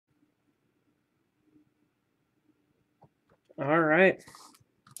All right.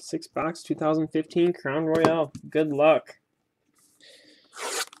 6-box 2015 Crown Royale. Good luck.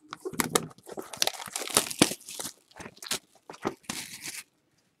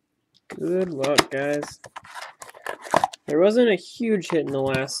 Good luck, guys. There wasn't a huge hit in the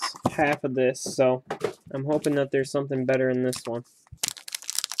last half of this, so I'm hoping that there's something better in this one.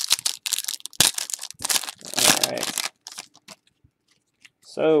 All right.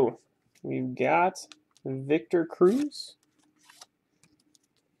 So, we've got Victor Cruz,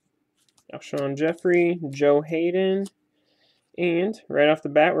 Alshon Jeffrey, Joe Hayden, and right off the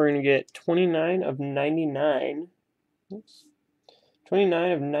bat, we're going to get 29 of 99. Oops.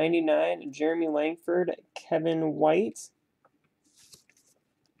 29 of 99, Jeremy Langford, Kevin White.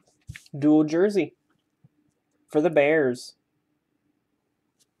 Dual jersey for the Bears.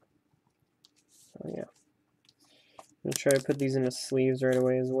 Oh, yeah. I'm going to try to put these in the sleeves right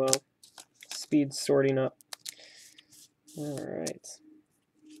away as well. Speed sorting up. All right.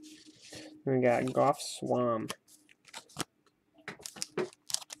 We got Goff Swamp.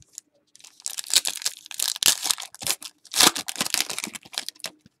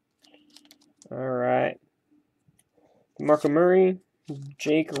 All right. Marco Murray,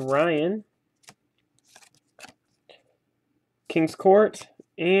 Jake Ryan, Kings Court,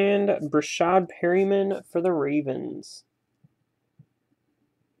 and Brashad Perryman for the Ravens.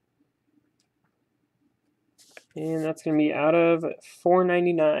 And that's going to be out of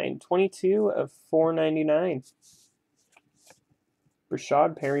 $4.99. 22 of $4.99.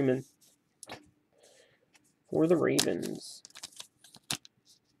 Brashad Perryman for the Ravens.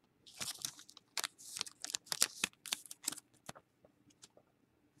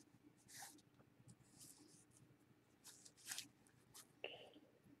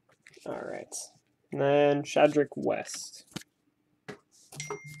 All right. And then Shadrick West.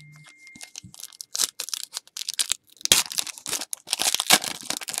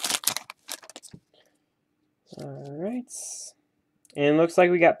 All right. And looks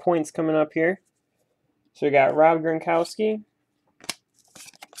like we got points coming up here. So we got Rob Gronkowski,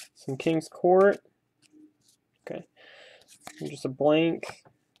 some Kings Court. Okay. And just a blank.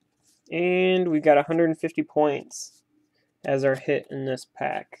 And we've got 150 points as our hit in this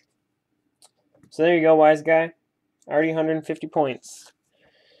pack. So there you go, wise guy. Already 150 points.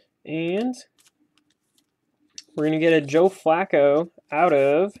 And we're going to get a Joe Flacco out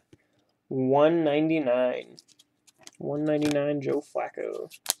of 199. 199 Joe Flacco.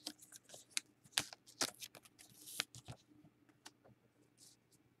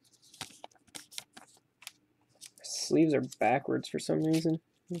 Sleeves are backwards for some reason.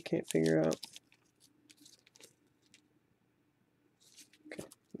 I can't figure out. Okay,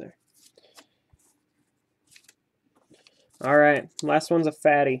 there. All right, last one's a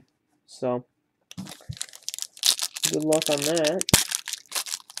fatty. So, good luck on that.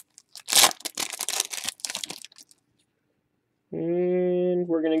 And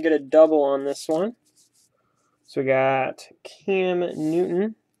we're going to get a double on this one. So we got Cam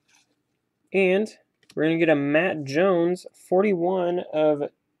Newton. And we're going to get a Matt Jones, 41 of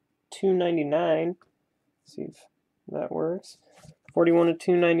 299. See if that works. 41 of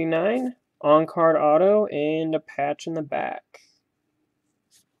 299. On-card auto and a patch in the back.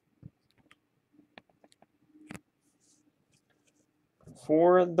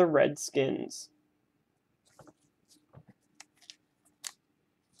 For the Redskins.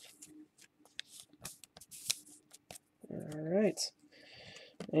 All right.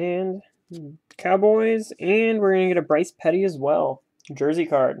 And Cowboys, and we're going to get a Bryce Petty as well. Jersey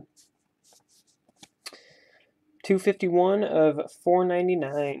card. 251 of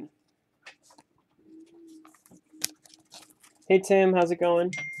 499. Hey Tim, how's it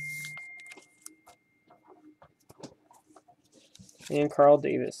going? And Carl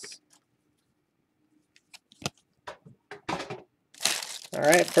Davis. All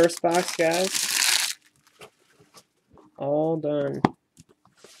right, first box, guys. All done.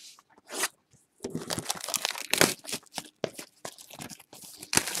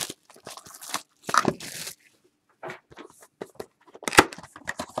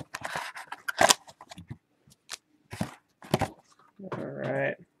 All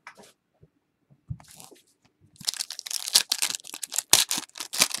right.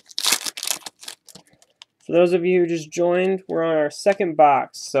 For those of you who just joined, we're on our second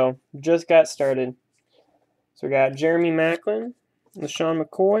box, so just got started. So we got Jeremy Maclin, LaShawn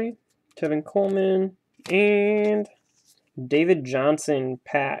McCoy, Tevin Coleman, and David Johnson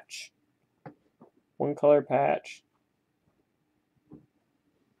patch. One color patch.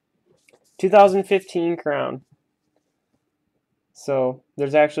 2015 Crown. So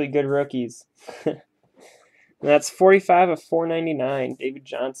there's actually good rookies. And that's 45 of 499, David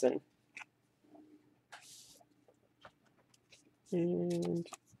Johnson. And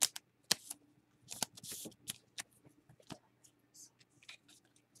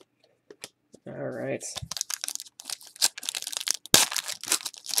all right.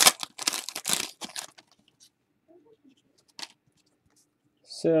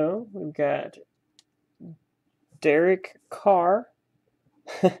 So we've got Derek Carr.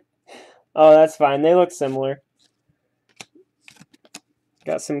 Oh, that's fine. They look similar.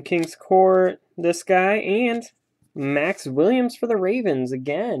 Got some King's Court, this guy, and Max Williams for the Ravens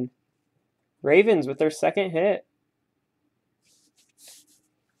again. Ravens with their second hit.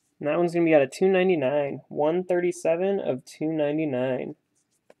 And that one's going to be out of 299. 137 of 299.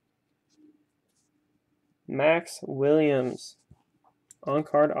 Max Williams.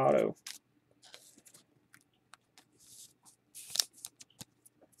 On-card auto.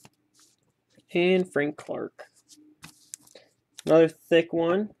 And Frank Clark. Another thick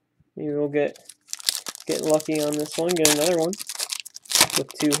one. Maybe we'll get lucky on this one. Get another one with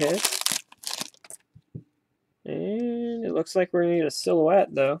 2 hits. And it looks like we're going to need a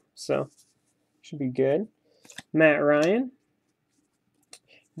silhouette, though. So, should be good. Matt Ryan.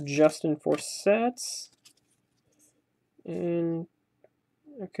 Justin Forsett. And,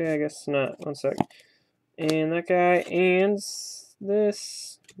 okay, I guess not. 1 sec. And that guy. And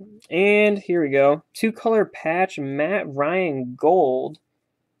this. And here we go. 2-color patch Matt Ryan gold.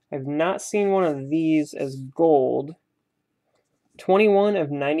 I've not seen one of these as gold. 21 of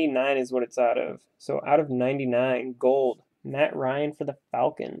 99 is what it's out of. So out of 99, gold. Matt Ryan for the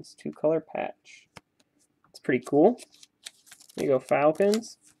Falcons. 2-color patch. It's pretty cool. There you go,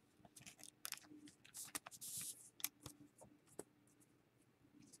 Falcons.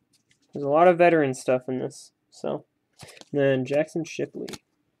 There's a lot of veteran stuff in this. So, and then Jackson Shipley.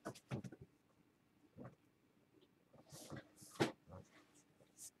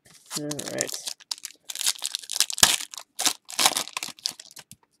 All right.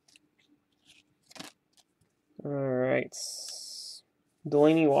 All right.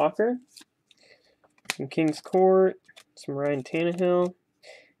 Delaney Walker. Some King's Court. Some Ryan Tannehill.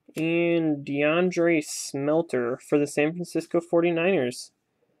 And DeAndre Smelter for the San Francisco 49ers.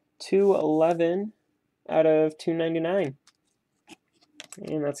 211 out of 299.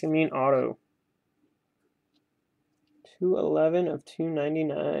 And that's going to be an auto. 211 of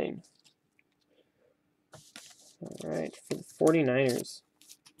 299. All right, for the 49ers.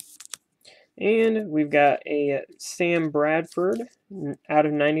 And we've got a Sam Bradford out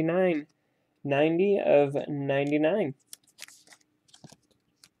of 99. 90 of 99.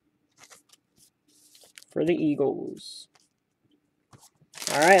 For the Eagles.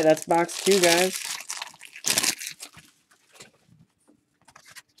 All right, that's box 2, guys.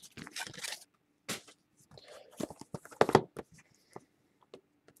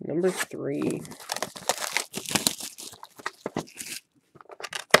 Number 3.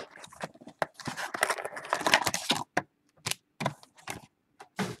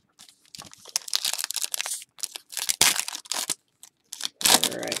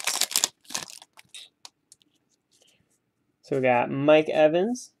 All right. So we got Mike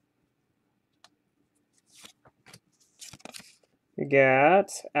Evans. We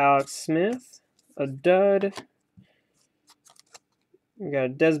got Alex Smith, a dud. We got a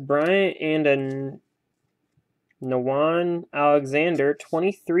Des Bryant and a Nawan Alexander,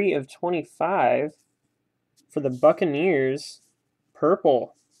 23 of 25 for the Buccaneers.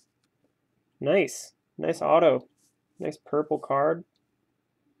 Purple. Nice. Nice auto. Nice purple card.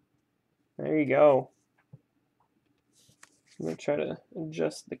 There you go. I'm going to try to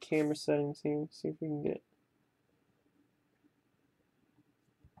adjust the camera settings here, see if we can get.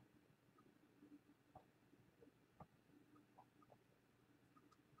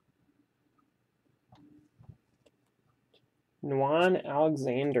 Nawan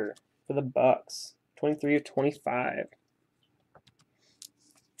Alexander for the Bucks, 23 of 25.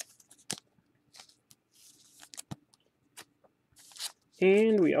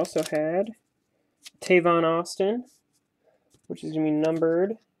 And we also had Tavon Austin, which is going to be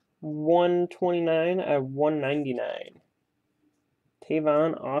numbered 129 of 199.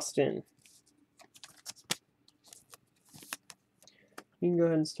 Tavon Austin. You can go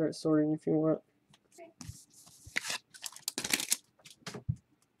ahead and start sorting if you want.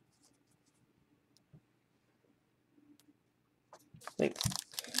 Thanks.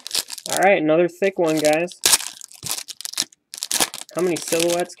 All right, another thick one, guys. How many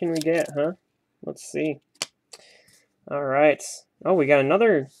silhouettes can we get, huh? Let's see. All right. Oh, we got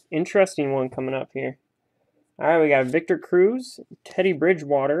another interesting one coming up here. All right, we got Victor Cruz, Teddy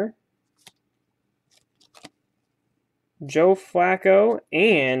Bridgewater, Joe Flacco,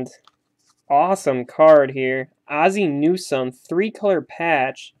 and awesome card here. Ozzie Newsome, 3-color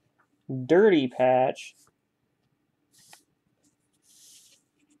patch, dirty patch.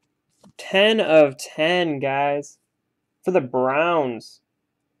 10 of 10, guys, for the Browns.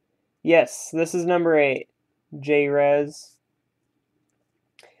 Yes, this is number 8, J-Rez.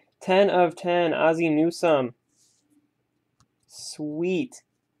 10 of 10, Ozzie Newsome. Sweet.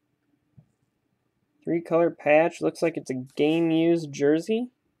 3-color patch. Looks like it's a game-used jersey,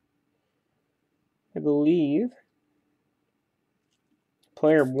 I believe.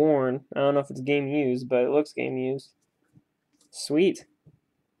 Player worn. I don't know if it's game-used, but it looks game-used. Sweet.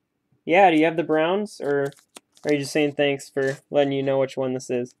 Yeah, do you have the Browns, or are you just saying thanks for letting you know which one this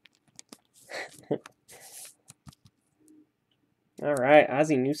is? All right,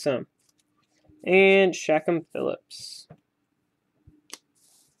 Ozzie Newsome. And Shackham Phillips.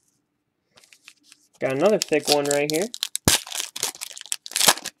 Got another thick one right here.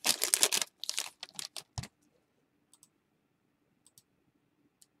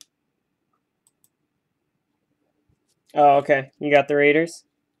 Oh, okay. You got the Raiders?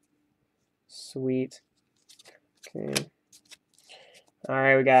 Sweet. Okay. All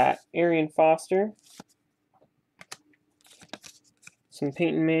right, we got Arian Foster. Some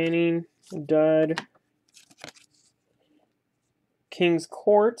Peyton Manning. Dud. King's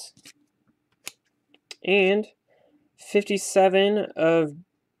Court. And 57 of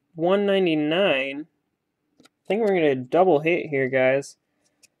 199. I think we're going to double hit here, guys.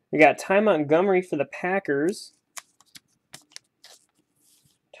 We got Ty Montgomery for the Packers.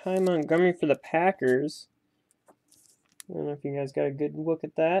 Ty Montgomery for the Packers. I don't know if you guys got a good look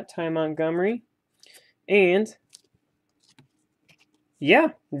at that. Ty Montgomery. And,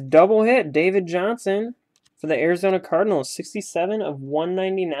 yeah, double hit. David Johnson for the Arizona Cardinals. 67 of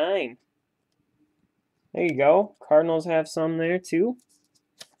 199. There you go. Cardinals have some there, too.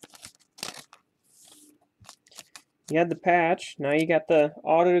 You had the patch. Now you got the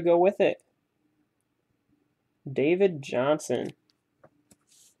auto to go with it. David Johnson.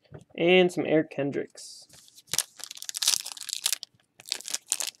 And some Eric Kendricks.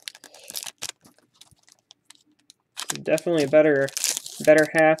 Definitely a better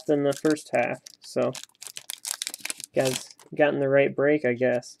half than the first half. So, you guys gotten the right break, I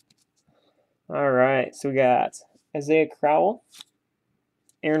guess. All right, so we got Isaiah Crowell,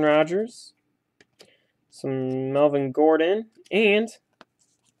 Aaron Rodgers, some Melvin Gordon, and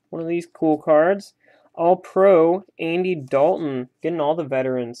one of these cool cards, All-Pro Andy Dalton, getting all the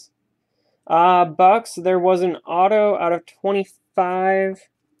veterans. Bucks, there was an auto out of 25.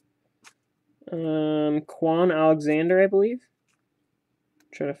 Quan Alexander, I believe.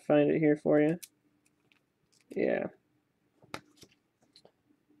 Try to find it here for you. Yeah.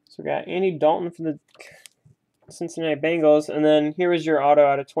 So we got Andy Dalton for the Cincinnati Bengals, and then here was your auto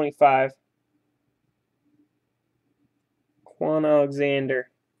out of 25. Quan Alexander.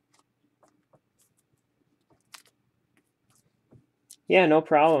 Yeah, no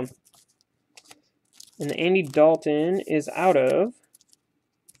problem. And the Andy Dalton is out of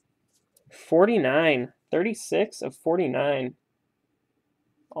 49. 36 of 49.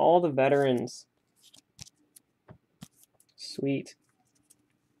 All the veterans. Sweet.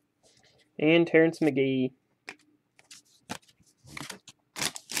 And Terrence McGee.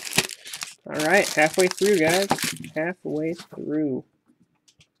 All right, halfway through, guys. Halfway through.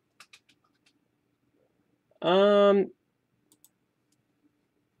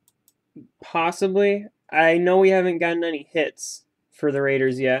 Possibly. I know we haven't gotten any hits for the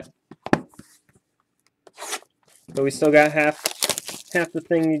Raiders yet. But we still got half the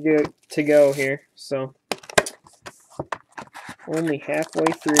thing to go here. So only halfway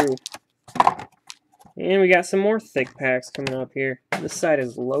through. And we got some more thick packs coming up here. This side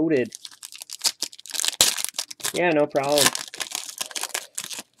is loaded. Yeah, no problem.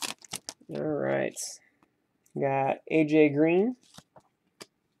 All right. Got AJ Green.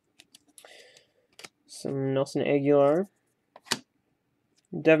 Some Nelson Aguilar.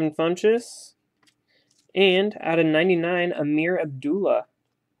 Devin Funchess. And out of 99, Amir Abdullah.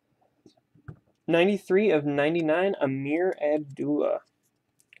 93 of 99, Amir Abdullah.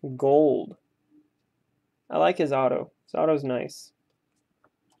 Gold. I like his auto. His auto's nice.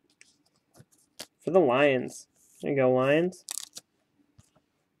 For the Lions. There you go, Lions.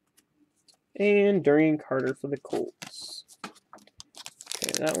 And Durian Carter for the Colts.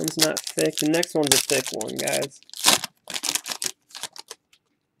 Okay, that one's not thick. The next one's a thick one, guys.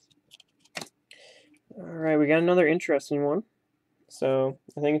 Alright, we got another interesting one. So,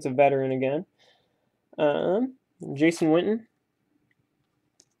 I think it's a veteran again. Jason Witten.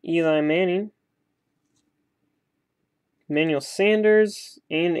 Eli Manning. Emmanuel Sanders,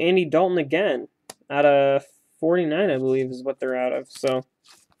 and Andy Dalton again. Out of 49, I believe, is what they're out of. So,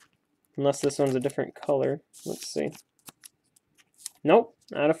 unless this one's a different color. Let's see. Nope,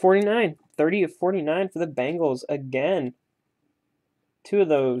 out of 49. 30 of 49 for the Bengals again. 2 of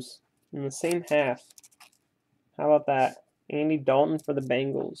those in the same half. How about that? Andy Dalton for the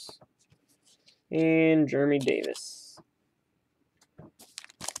Bengals. And Jeremy Davis.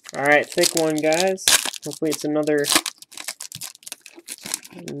 All right, thick one, guys. Hopefully it's another...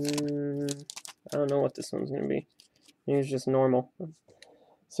 I don't know what this one's going to be. I think it's just normal.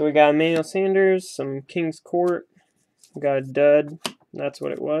 So we got Emmanuel Sanders, some King's Court. We got a dud. That's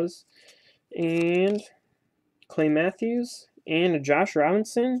what it was. And Clay Matthews. And a Josh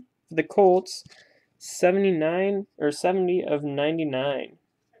Robinson for the Colts. 79 or 70 of 99.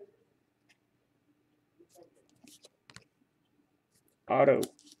 Auto.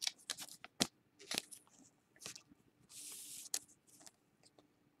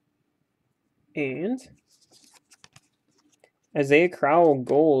 And Isaiah Crowell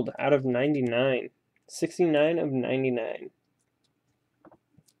gold out of 99. 69 of 99.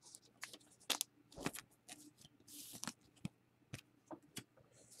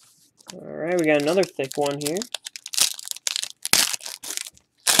 Alright, we got another thick one here.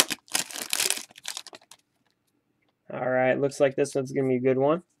 Alright, looks like this one's going to be a good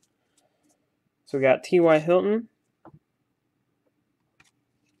one. So we got T.Y. Hilton.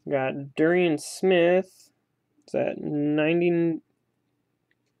 We got Durian Smith. Is that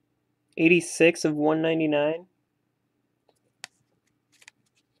 86 of 199?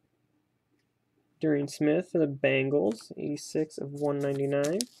 Durian Smith for the Bengals. 86 of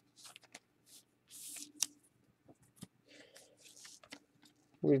 199.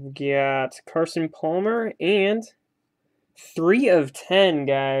 We've got Carson Palmer and 3 of 10,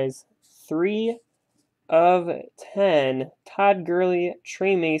 guys. 3 of 10. Todd Gurley,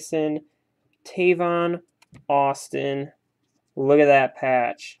 Trey Mason, Tavon Austin. Look at that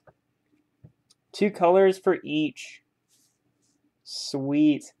patch. 2 colors for each.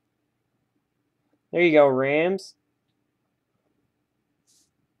 Sweet. There you go, Rams.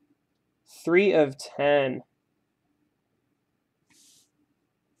 3 of 10.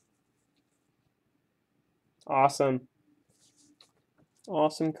 Awesome.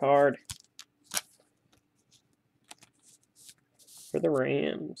 Awesome card for the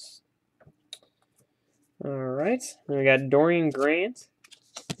Rams. All right. Then we got Dorian Grant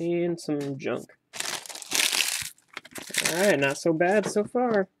and some junk. All right, not so bad so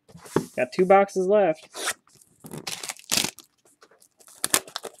far. Got 2 boxes left.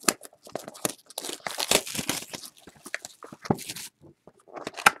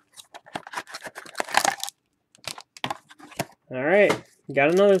 All right, got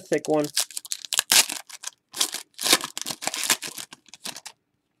another thick one.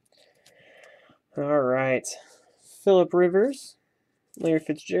 All right, Phillip Rivers, Larry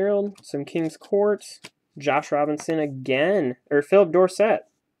Fitzgerald, some King's Court, Josh Robinson again, or Philip Dorsett.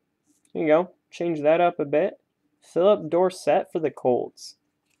 There you go, change that up a bit. Philip Dorsett for the Colts.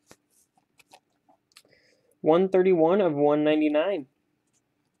 131 of 199.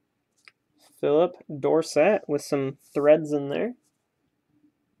 Philip Dorsett with some threads in there.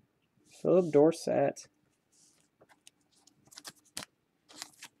 Philip Dorsett.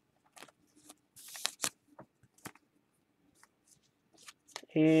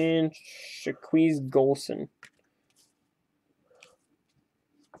 And Shaquiz Golson.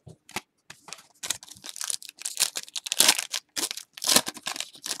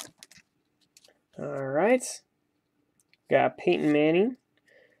 All right. Got Peyton Manning.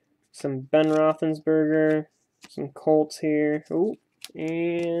 Some Ben Roethlisberger, some Colts here. Ooh,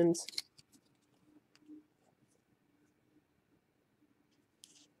 and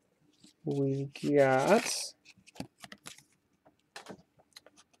we got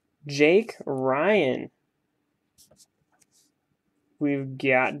Jake Ryan. We've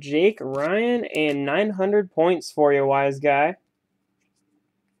got Jake Ryan and 900 points for you, wise guy.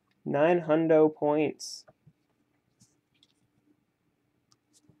 900 points.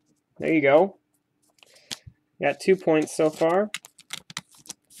 There you go. Got 2 points so far.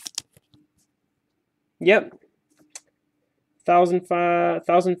 Yep.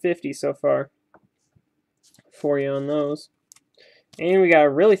 1,050 so far for you on those. And we got a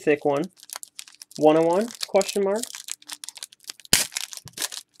really thick one. 101 question mark.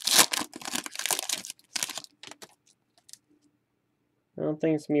 I don't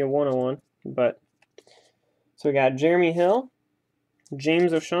think it's me a 101, but so we got Jeremy Hill,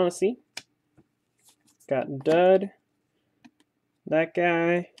 James O'Shaughnessy, got Dud, that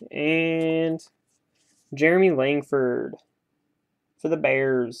guy, and Jeremy Langford for the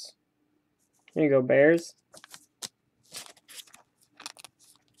Bears. There you go, Bears.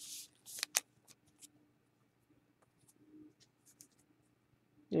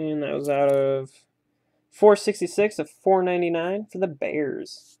 And that was out of 466 of 499 for the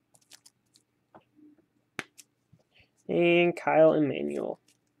Bears. And Kyle Emmanuel.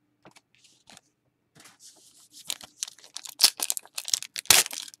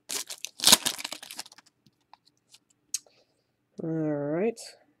 Alright.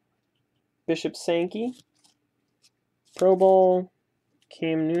 Bishop Sankey. Pro Bowl.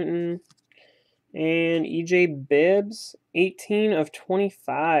 Cam Newton. And EJ Bibbs. 18 of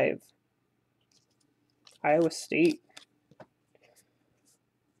 25. Iowa State.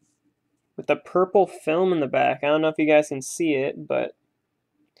 With the purple film in the back. I don't know if you guys can see it, but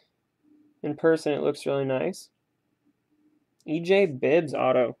in person it looks really nice. EJ Bibbs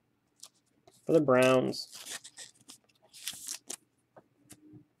auto for the Browns.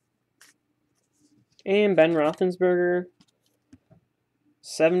 And Ben Roethlisberger,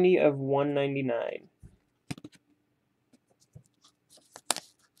 70 of 199.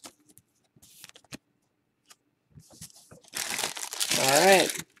 All right.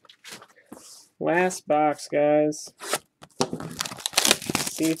 Last box, guys.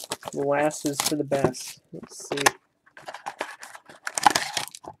 Let's see if the last is for the best. Let's see.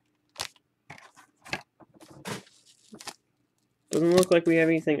 Doesn't look like we have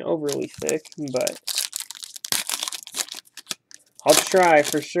anything overly thick, but I'll try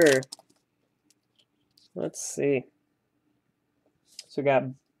for sure. Let's see. So we got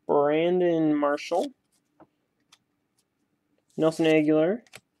Brandon Marshall, Nelson Aguilar,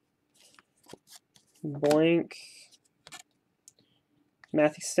 blank,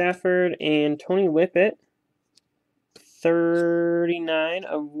 Matthew Stafford, and Tony Lippett, 39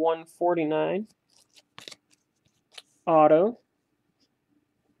 of 149. Auto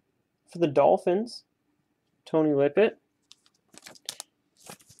for the Dolphins, Tony Lippett.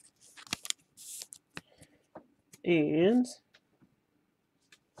 And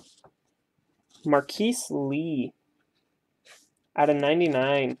Marquise Lee out of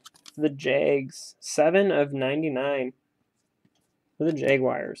 99 for the Jags. 7 of 99 for the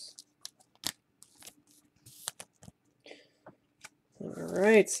Jaguars. All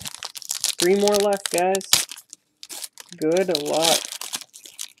right. 3 more left, guys. Good luck.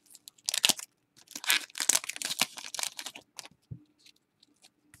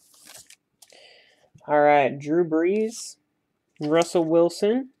 All right. Drew Brees, Russell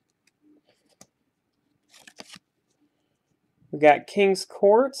Wilson. We got King's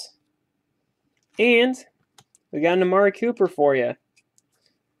Court. And we got an Amari Cooper for you.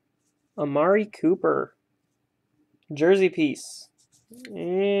 Amari Cooper. Jersey piece.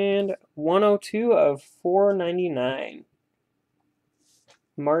 And 102 of 499.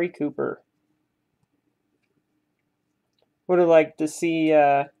 Amari Cooper. Would have liked to see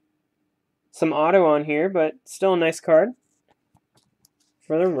some auto on here, but still a nice card.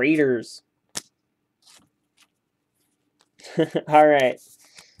 For the Raiders. All right.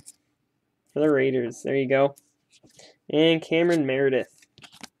 For the Raiders. There you go. And Cameron Meredith.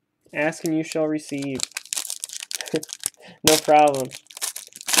 Ask and you shall receive. No problem.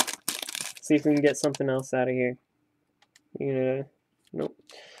 See if we can get something else out of here. Nope.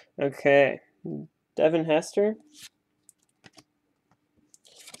 Okay. Devin Hester.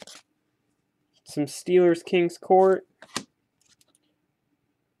 Some Steelers King's Court.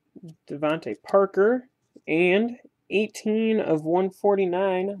 Devontae Parker. And 18 of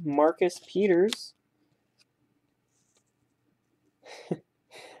 149, Marcus Peters.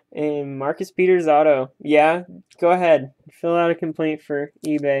 And Marcus Peters auto. Yeah, go ahead. Fill out a complaint for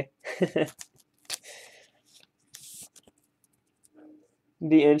eBay.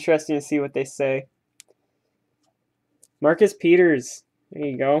 Be interesting to see what they say. Marcus Peters. There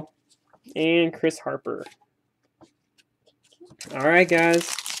you go. And Chris Harper. All right,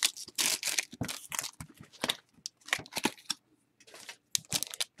 guys.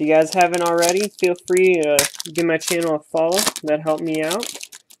 If you guys haven't already, feel free to give my channel a follow. That helped me out.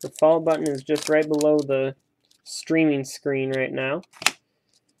 The follow button is just right below the streaming screen right now.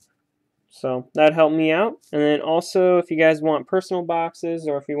 So that helped me out. And then also, if you guys want personal boxes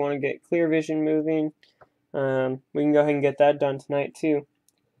or if you want to get Clear Vision moving, we can go ahead and get that done tonight too.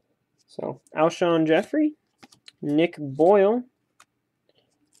 So Alshon Jeffrey, Nick Boyle,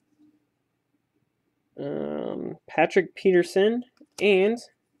 Patrick Peterson, and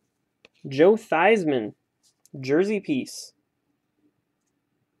Joe Theismann, jersey piece.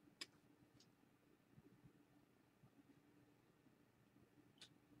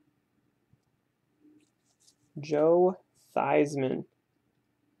 Joe Theismann.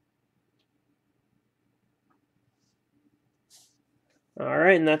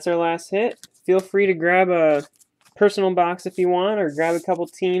 Alright, and that's our last hit. Feel free to grab a personal box if you want, or grab a couple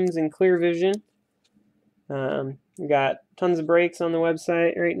teams in clear vision. We got tons of breaks on the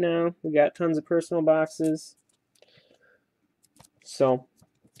website right now. We got tons of personal boxes. So,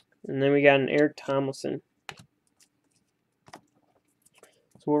 and then we got an Eric Tomlinson.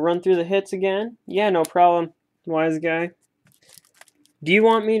 So we'll run through the hits again. Yeah, no problem, wise guy. Do you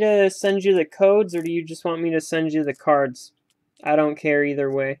want me to send you the codes, or do you just want me to send you the cards? I don't care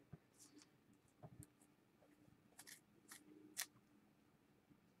either way.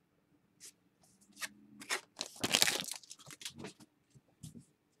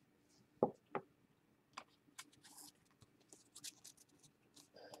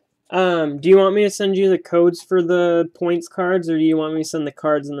 Do you want me to send you the codes for the points cards, or do you want me to send the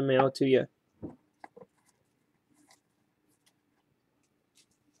cards in the mail to you?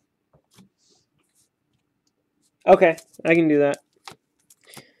 Okay, I can do that.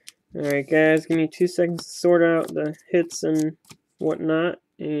 Alright guys, give me 2 seconds to sort out the hits and whatnot,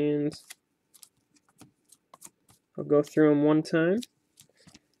 and I'll go through them one time.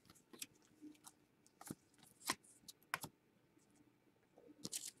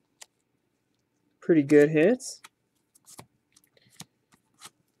 Pretty good hits.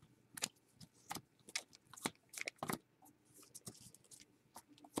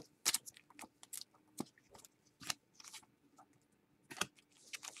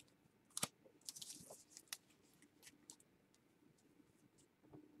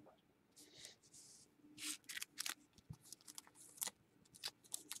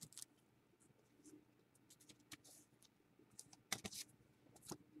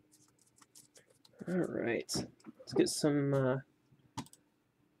 Alright, let's get some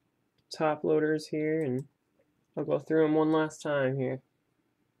top loaders here, and I'll go through them one last time here.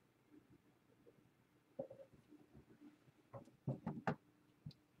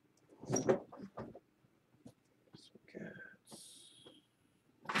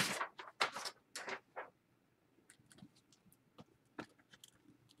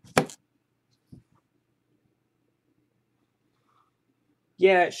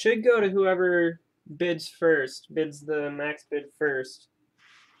 Yeah, it should go to whoever bids first, bids the max bid first.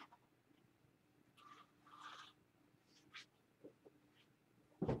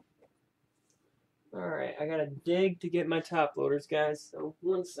 Alright, I gotta dig to get my top loaders, guys, so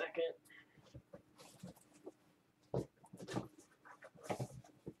 1 second.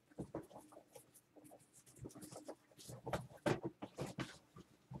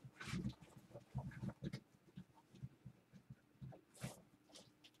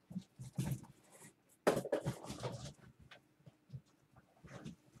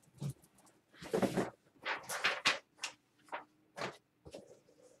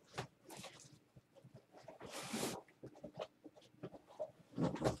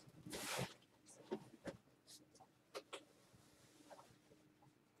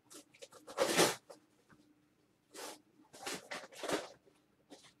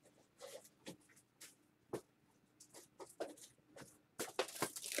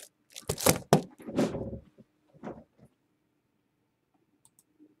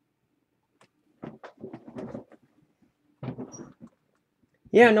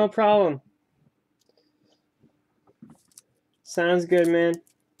 Yeah, no problem. Sounds good, man.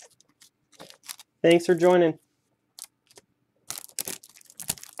 Thanks for joining.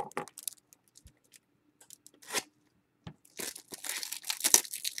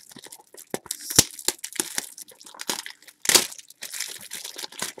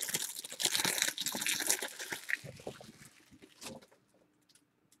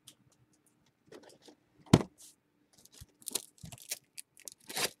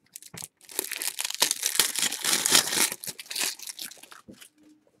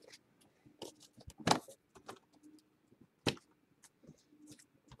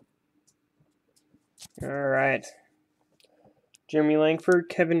 Alright. Jeremy Langford,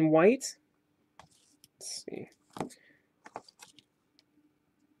 Kevin White. Let's see.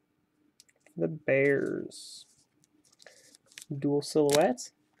 The Bears. Dual silhouette.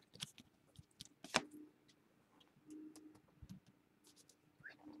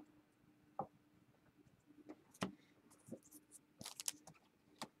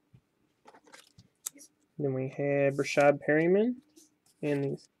 Then we have Rashad Perryman. And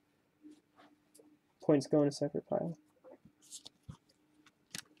these points go in a separate pile.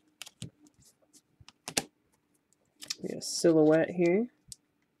 We have silhouette here.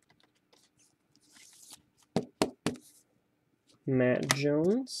 Matt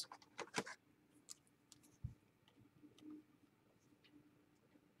Jones.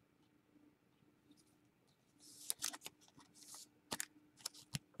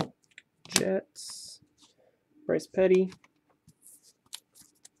 Jets. Bryce Petty.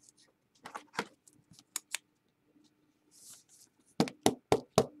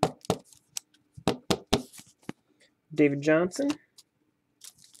 David Johnson.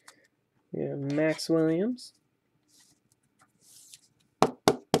 Yeah, Max Williams.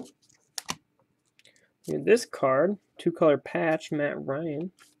 This card, 2-color patch, Matt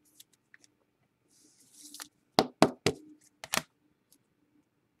Ryan.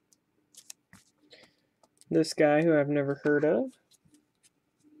 This guy who I've never heard of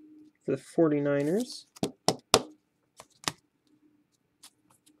for the 49ers.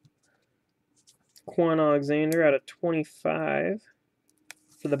 Quan Alexander out of 25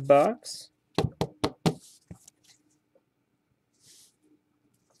 for the Bucks.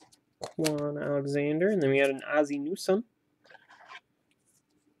 Quan Alexander, and then we had an Ozzie Newsome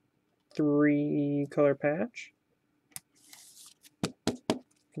 3-color patch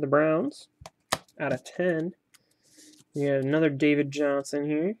for the Browns out of 10. We had another David Johnson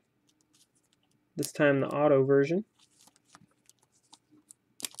here, this time the auto version.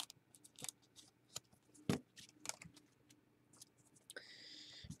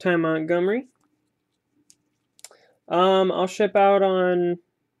 Ty Montgomery. I'll ship out on,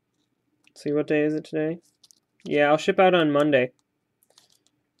 let's see, what day is it today? Yeah, I'll ship out on Monday.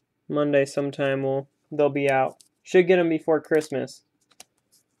 Monday sometime they'll be out. Should get them before Christmas.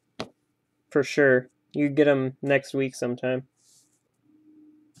 For sure. You get them next week sometime.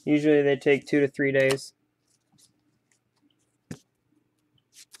 Usually they take 2 to 3 days.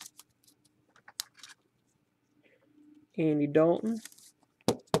 Andy Dalton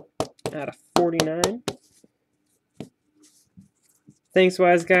out of 49. Thanks,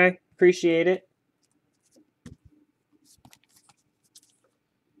 wise guy. Appreciate it.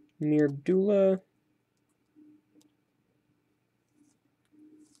 Mirdula.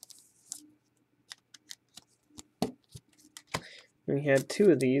 We had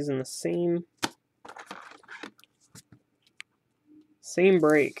 2 of these in the same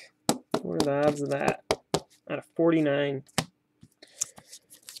break. What are the odds of that? Out of 49.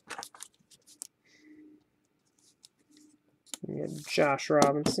 We had Josh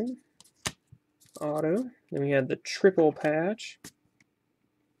Robinson, auto. Then we had the triple patch.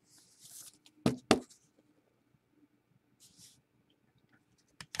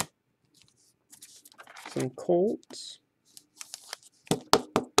 Some Colts.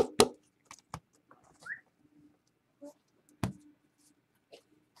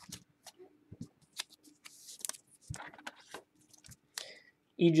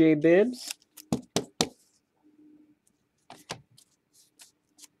 EJ Bibbs.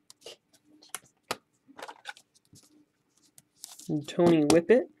 And Tony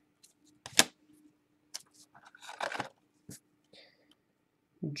Whippet.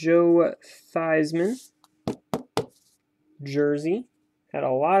 Joe Theismann. Jersey. Had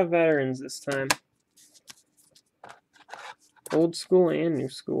a lot of veterans this time. Old school and new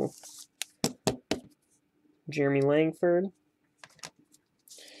school. Jeremy Langford.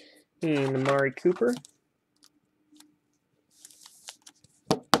 And Amari Cooper.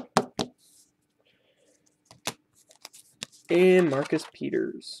 And Marcus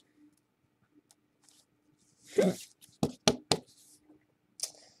Peters. And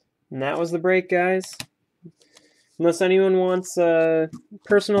that was the break, guys. Unless anyone wants a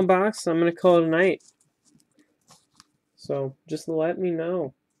personal box, I'm going to call it a night. So just let me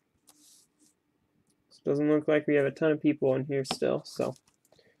know. It doesn't look like we have a ton of people in here still, so